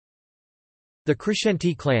The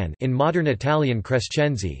Crescentii clan, in modern Italian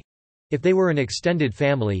Crescentii, if they were an extended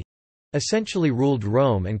family, essentially ruled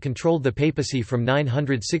Rome and controlled the papacy from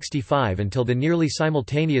 965 until the nearly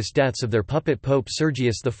simultaneous deaths of their puppet pope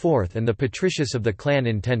Sergius IV and the patricius of the clan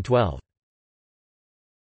in 1012.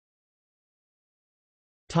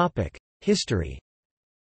 History.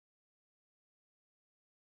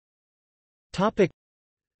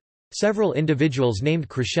 Several individuals named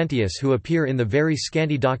Crescentius who appear in the very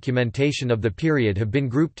scanty documentation of the period have been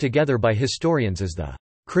grouped together by historians as the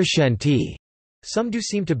Crescentii. Some do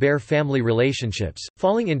seem to bear family relationships,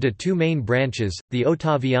 falling into two main branches, the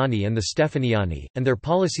Ottaviani and the Stefaniani, and their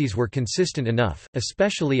policies were consistent enough,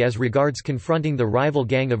 especially as regards confronting the rival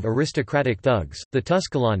gang of aristocratic thugs, the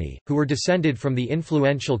Tusculani, who were descended from the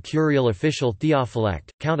influential curial official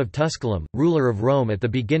Theophylact, Count of Tusculum, ruler of Rome at the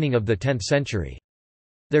beginning of the 10th century.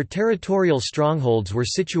 Their territorial strongholds were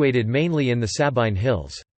situated mainly in the Sabine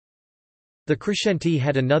Hills. The Crescentii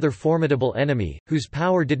had another formidable enemy, whose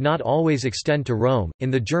power did not always extend to Rome, in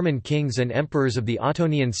the German kings and emperors of the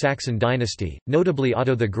Ottonian Saxon dynasty, notably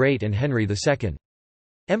Otto the Great and Henry II.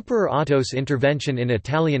 Emperor Otto's intervention in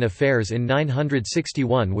Italian affairs in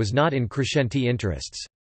 961 was not in Crescentii interests.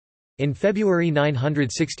 In February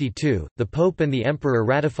 962, the Pope and the Emperor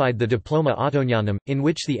ratified the Diploma Ottonianum, in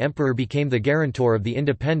which the Emperor became the guarantor of the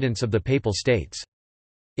independence of the Papal States.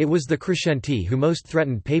 It was the Crescentii who most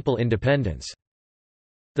threatened papal independence.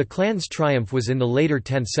 The clan's triumph was in the later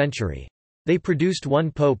 10th century. They produced one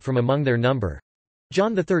pope from among their number,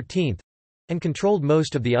 John XIII, and controlled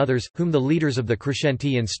most of the others, whom the leaders of the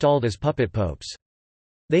Crescentii installed as puppet popes.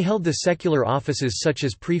 They held the secular offices such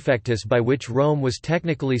as prefectus by which Rome was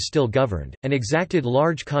technically still governed, and exacted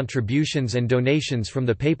large contributions and donations from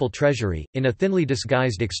the papal treasury, in a thinly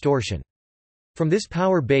disguised extortion. From this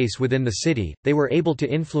power base within the city, they were able to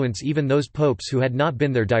influence even those popes who had not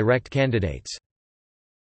been their direct candidates.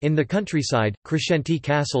 In the countryside, Crescentii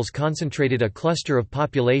castles concentrated a cluster of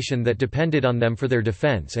population that depended on them for their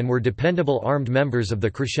defense and were dependable armed members of the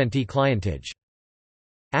Crescentii clientage.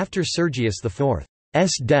 After Sergius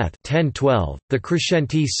IV's death 1012, the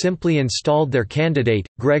Crescentii simply installed their candidate,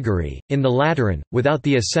 Gregory, in the Lateran, without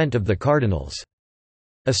the assent of the cardinals.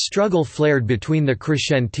 A struggle flared between the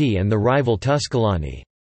Crescentii and the rival Tusculani.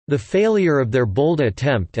 The failure of their bold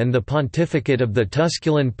attempt and the pontificate of the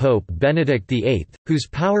Tusculan Pope Benedict VIII, whose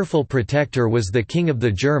powerful protector was the King of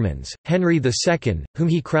the Germans, Henry II, whom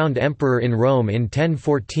he crowned emperor in Rome in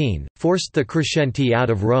 1014, forced the Crescentii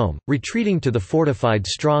out of Rome, retreating to the fortified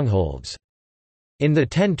strongholds. In the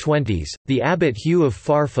 1020s, the abbot Hugh of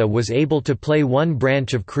Farfa was able to play one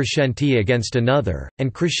branch of Crescentii against another,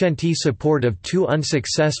 and Crescentii support of two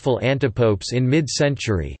unsuccessful antipopes in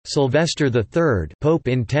mid-century, Sylvester III Pope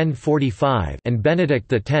in 1045 and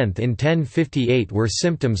Benedict X in 1058 were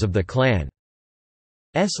symptoms of the clan's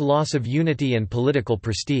loss of unity and political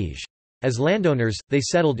prestige. As landowners, they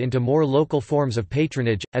settled into more local forms of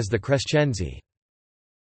patronage, as the Crescentii.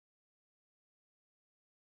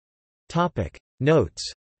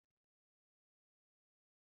 Notes.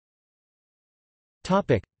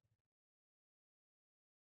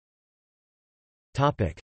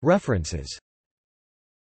 References.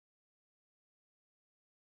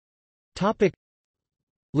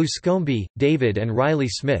 Luscombe, David and Riley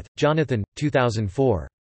Smith, Jonathan, 2004.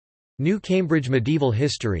 New Cambridge Medieval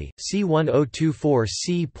History, C1024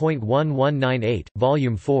 c.1198,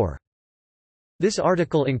 Volume 4. This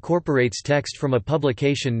article incorporates text from a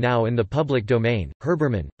publication now in the public domain.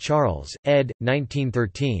 Herbermann, Charles, ed.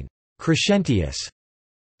 1913. Crescentius.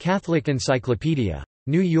 Catholic Encyclopedia.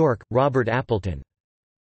 New York, Robert Appleton.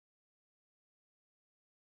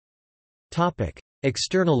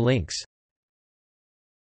 External links.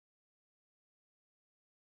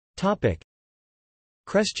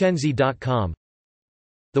 Crescentii.com.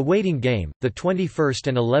 The Waiting Game, the 21st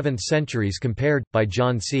and 11th Centuries Compared, by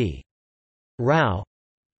John C. Rao.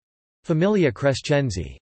 Familia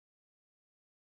Crescentii.